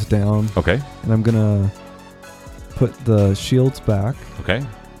thing close down. Okay. And I'm going to put the shields back. Okay.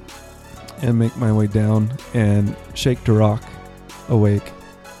 And make my way down and shake Durock awake.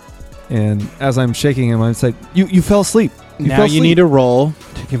 And as I'm shaking him, I'm like, you fell asleep. Now you need a roll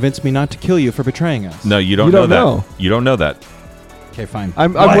to convince me not to kill you for betraying us. No, you don't know that. You don't know that. Okay, fine.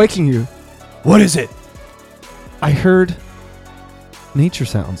 I'm waking you. What is it? I heard nature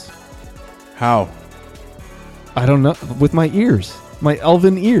sounds. How? I don't know. With my ears. My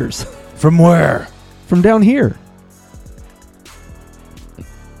elven ears. From where? From down here.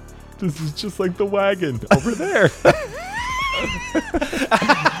 This is just like the wagon over there.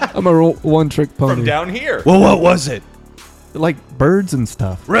 I'm a one-trick pony. From down here. Well, what was it? Like birds and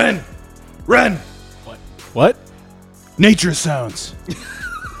stuff. Ren! What? Nature sounds.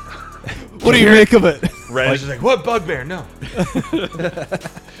 What do you make of it? Ren's just like, what bugbear? No.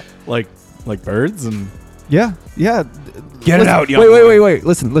 like birds and... Yeah. Get it out, young Wait.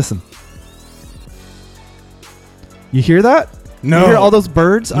 Listen. You hear that? No. You hear all those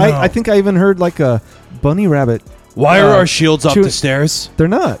birds? No. I think I even heard a bunny rabbit. Why are our shields up the stairs? They're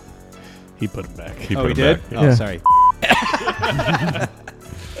not. He put them back. He did? Back. Oh, Yeah. sorry.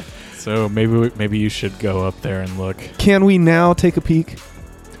 So maybe you should go up there and look. Can we now take a peek?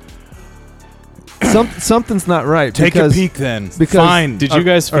 Something's not right. Take a peek then. Fine. Did you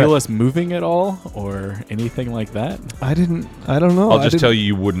guys feel right. us moving at all or anything like that? I don't know. I'll just tell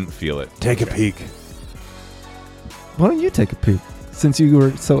you wouldn't feel it. Take a peek. Why don't you take a peek? Since you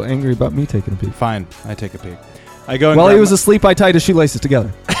were so angry about me taking a peek. Fine, I take a peek. I go. While he was asleep, I tied his shoelaces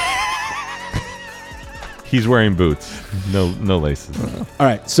together. He's wearing boots. No laces. All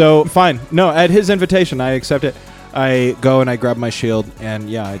right, so fine. No, at his invitation, I accept it. I go and I grab my shield, and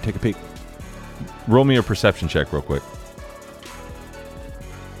yeah, I take a peek. Roll me a perception check real quick.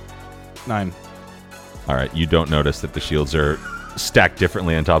 9. All right, you don't notice that the shields are stacked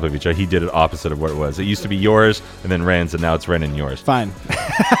differently on top of each other. He did it opposite of what it was. It used to be yours, and then Ren's, and now it's Ren and yours. Fine.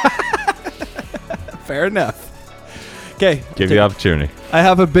 Fair enough. Okay. Give you the opportunity. I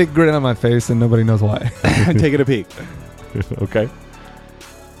have a big grin on my face, and nobody knows why. Taking a peek. Okay.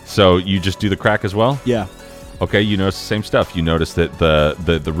 So you just do the crack as well? Yeah. Okay, you notice the same stuff. You notice that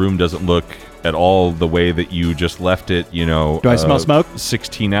the room doesn't look at all the way that you just left it, you know. Do I smell smoke?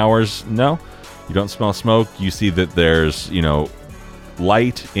 16 hours. No, you don't smell smoke. You see that there's, you know,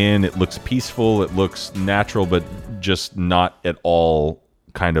 light in. It looks peaceful. It looks natural, but just not at all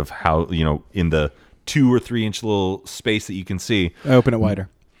kind of how, you know, in the 2 or 3 inch little space that you can see. I open it wider.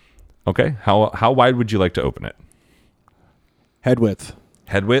 Okay. How wide would you like to open it? Head width.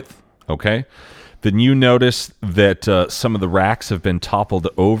 Head width. Okay. Then you notice that some of the racks have been toppled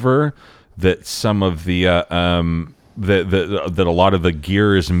over, that some of the that a lot of the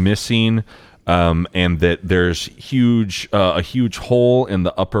gear is missing, and that there's a huge hole in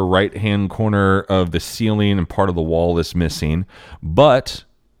the upper right-hand corner of the ceiling, and part of the wall is missing. But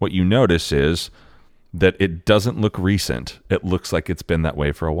what you notice is that it doesn't look recent. It looks like it's been that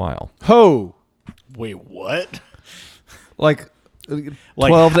way for a while. Ho! Wait, what? Like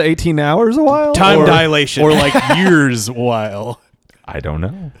 12 to 18 hours a while? Time dilation. Or like years while. I don't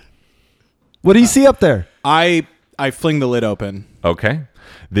know. What do you see up there? I fling the lid open. Okay.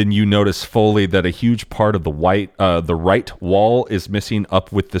 Then you notice fully that a huge part of the right wall is missing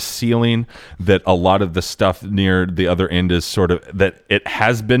up with the ceiling, that a lot of the stuff near the other end is sort of, that it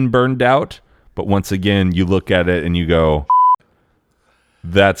has been burned out. But once again, you look at it and you go,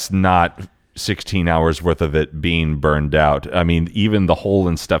 that's not 16 hours worth of it being burned out. I mean, even the hole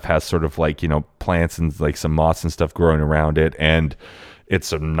and stuff has sort of like, you know, plants and like some moss and stuff growing around it. And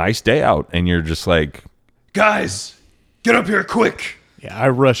it's a nice day out. And you're just like, Guys, get up here quick. Yeah, I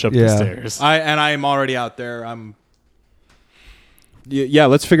rush up the Yeah. stairs. I'm already out there. Yeah,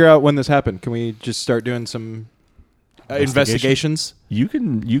 let's figure out when this happened. Can we just start doing some investigations? you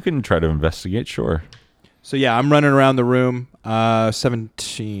can try to investigate, sure. So yeah, I'm running around the room.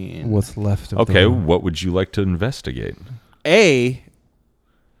 17. What's left of Okay, the room? what would you like to investigate?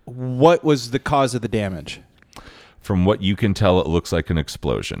 What was the cause of the damage? From what you can tell, it looks like an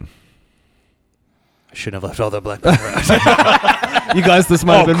explosion. I shouldn't have left all the black pepper out. You guys, this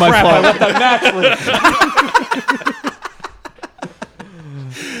might have been my fault.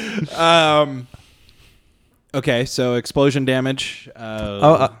 Okay, so explosion damage.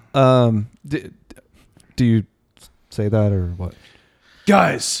 Do you say that or what?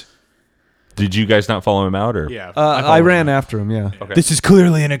 Guys, Did you guys not follow him out, or? Yeah. I ran after him, yeah. Okay. this is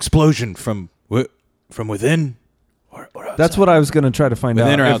clearly an explosion from within or outside. That's what I was going to try to find out.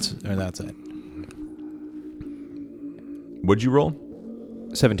 Within or If- outside? Or outside. What'd you roll?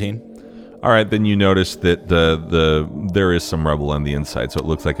 17. All right, then you notice that there is some rubble on the inside, so it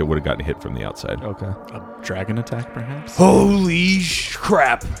looks like it would have gotten hit from the outside. Okay. A dragon attack, perhaps? Holy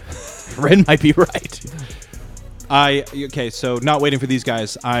crap. Ren might be right. Okay, so not waiting for these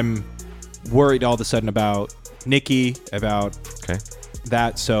guys. I'm worried all of a sudden about Nikki, about Okay.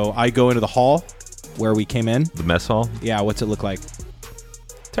 that. So I go into the hall where we came in. The mess hall? Yeah, what's it look like?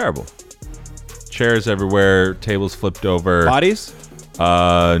 Terrible. Chairs everywhere, tables flipped over. Bodies?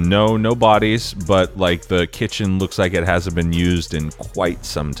 No bodies, but like the kitchen looks like it hasn't been used in quite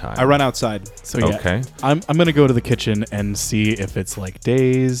some time. I run outside. So yeah, Okay. I'm gonna go to the kitchen and see if it's like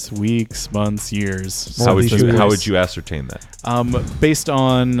days, weeks, months, years. More How would these you days. ascertain that? Based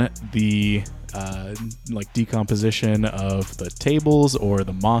on the like decomposition of the tables or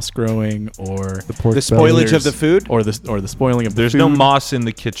the moss growing or The pork The belly. spoilage of the food? or the spoiling of There's the no food. moss in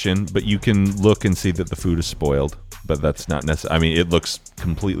the kitchen, but you can look and see that the food is spoiled. But that's not necessary. I mean, it looks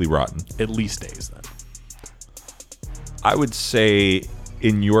completely rotten. At least days then. I would say,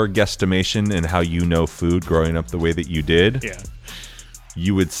 in your guesstimation and how you know food growing up the way that you did, Yeah.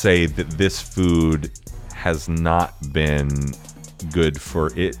 you would say that this food has not been good for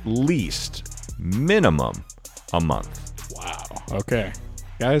at least minimum a month. Wow. Okay.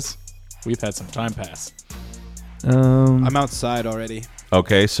 Guys, we've had some time pass. I'm outside already.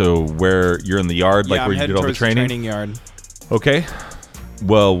 Okay, so where you're in the yard, like yeah, where I'm you heading did all the towards training? yard. Okay.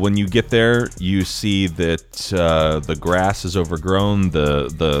 Well, when you get there, you see that the grass is overgrown.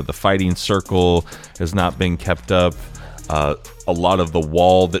 The fighting circle has not been kept up. A lot of the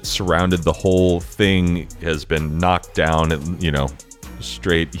wall that surrounded the whole thing has been knocked down. And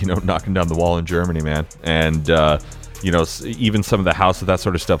straight, knocking down the wall in Germany, man. And even some of the houses, that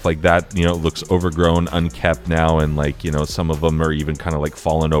sort of stuff like that, looks overgrown, unkept now, and some of them are even kind of like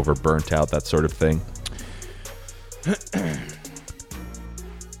fallen over, burnt out, that sort of thing.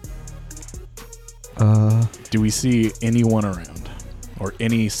 Do we see anyone around, or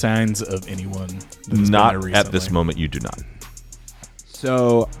any signs of anyone? That has been Not there at this recently? moment. You do not.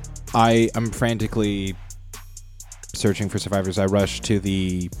 So I'm frantically searching for survivors. I rush to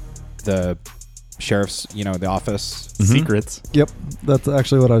the sheriff's, the office. Secrets. Yep, that's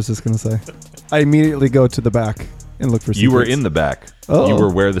actually what I was just going to say. I immediately go to the back and look for secrets. You were in the back. Oh. You were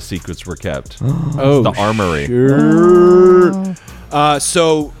where the secrets were kept. Oh, The armory. Sure.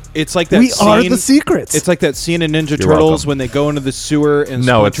 So it's like that We scene. are the secrets. It's like that scene in Ninja You're Turtles welcome. when they go into the sewer and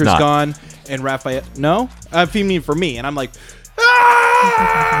No, it's Splinter's not. gone and Raphael. No, if you mean for me, and I'm like,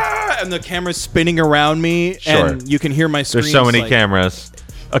 ah! And the camera's spinning around me, Sure. and you can hear my screams. There's so many like, cameras.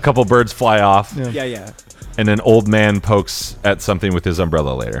 A couple birds fly off, Yeah. and an old man pokes at something with his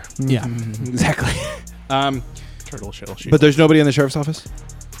umbrella later. Yeah, exactly. Turtle shell shield. But there's nobody in the sheriff's office?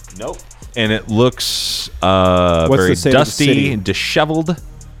 Nope. And it looks What's very the state of the dusty city? and disheveled.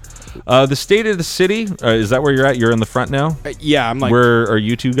 The state of the city, is that where you're at? You're in the front now? Yeah, I'm like, Where are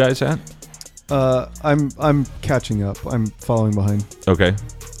you two guys at? I'm catching up. I'm following behind. Okay.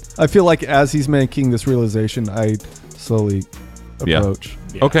 I feel like as he's making this realization, I slowly Yeah. approach.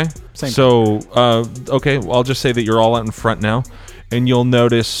 Yeah. Okay. Same. So, okay, well, I'll just say that you're all out in front now. And you'll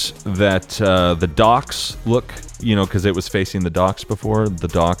notice that the docks look, because it was facing the docks before, the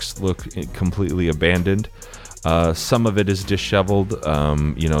docks look completely abandoned. Some of it is disheveled.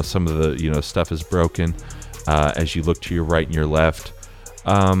 Some of the, stuff is broken. As you look to your right and your left,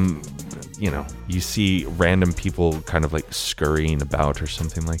 you see random people kind of like scurrying about or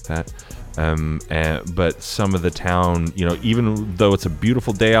something like that. But some of the town, even though it's a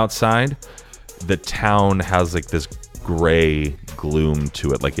beautiful day outside, the town has like this gray gloom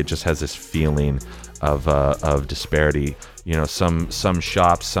to it. Like it just has this feeling of disparity. Some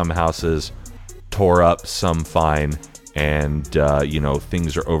shops, some houses tore up, some fine, and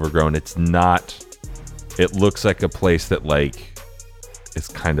things are overgrown. It looks like a place that like it's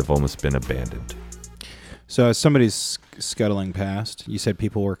kind of almost been abandoned. so as somebody's scuttling past, you said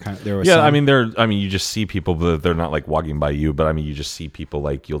people were there was Yeah, some- you just see people, but they're not like walking by you. But you just see people,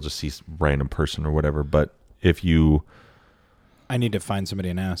 like you'll just see random person or whatever. But if you, I need to find somebody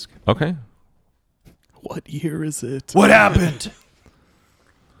and ask. okay, What year is it? What happened?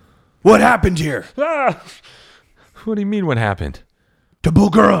 What happened here? what do you mean? What happened? To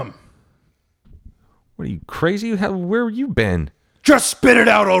Bulgarum. What are you crazy? Where have you been? Just spit it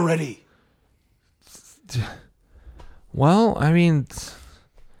out already. Well,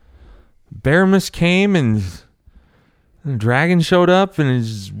 Baramus came and the dragon showed up and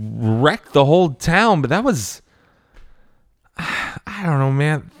just wrecked the whole town. But that was, I don't know,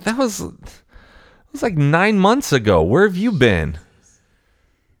 man. That was like 9 months ago. Where have you been?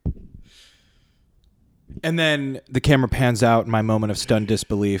 And then the camera pans out in my moment of stunned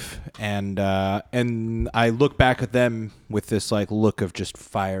disbelief, and I look back at them with this like look of just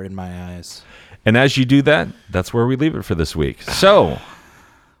fire in my eyes. And as you do that, that's where we leave it for this week. So,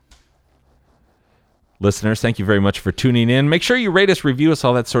 listeners, thank you very much for tuning in. Make sure you rate us, review us,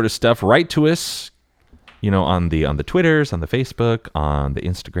 all that sort of stuff. Write to us, on the Twitters, on the Facebook, on the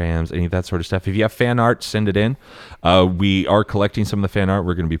Instagrams, any of that sort of stuff. If you have fan art, send it in. We are collecting some of the fan art.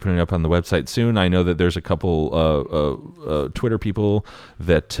 We're going to be putting it up on the website soon. I know that there's a couple Twitter people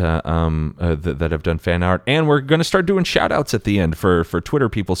that have done fan art, and we're going to start doing shout outs at the end for Twitter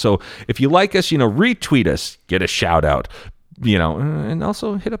people. So if you like us, retweet us, get a shout out, and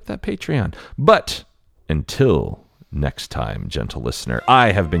also hit up that Patreon. But until next time, gentle listener,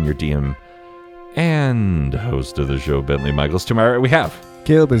 I have been your DM and host of the show, Bentley Michaels. To my right, we have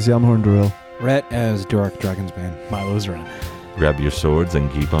Caleb is Yamhorn Drill. Rhett as Durak Dragon's Bane. Milo's Run. Grab your swords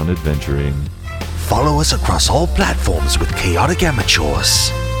and keep on adventuring. Follow us across all platforms with Chaotic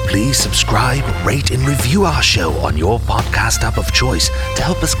Amateurs. Please subscribe, rate, and review our show on your podcast app of choice to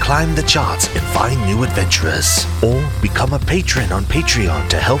help us climb the charts and find new adventurers. Or become a patron on Patreon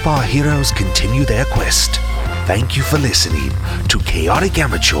to help our heroes continue their quest. Thank you for listening to Chaotic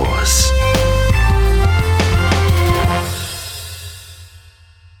Amateurs.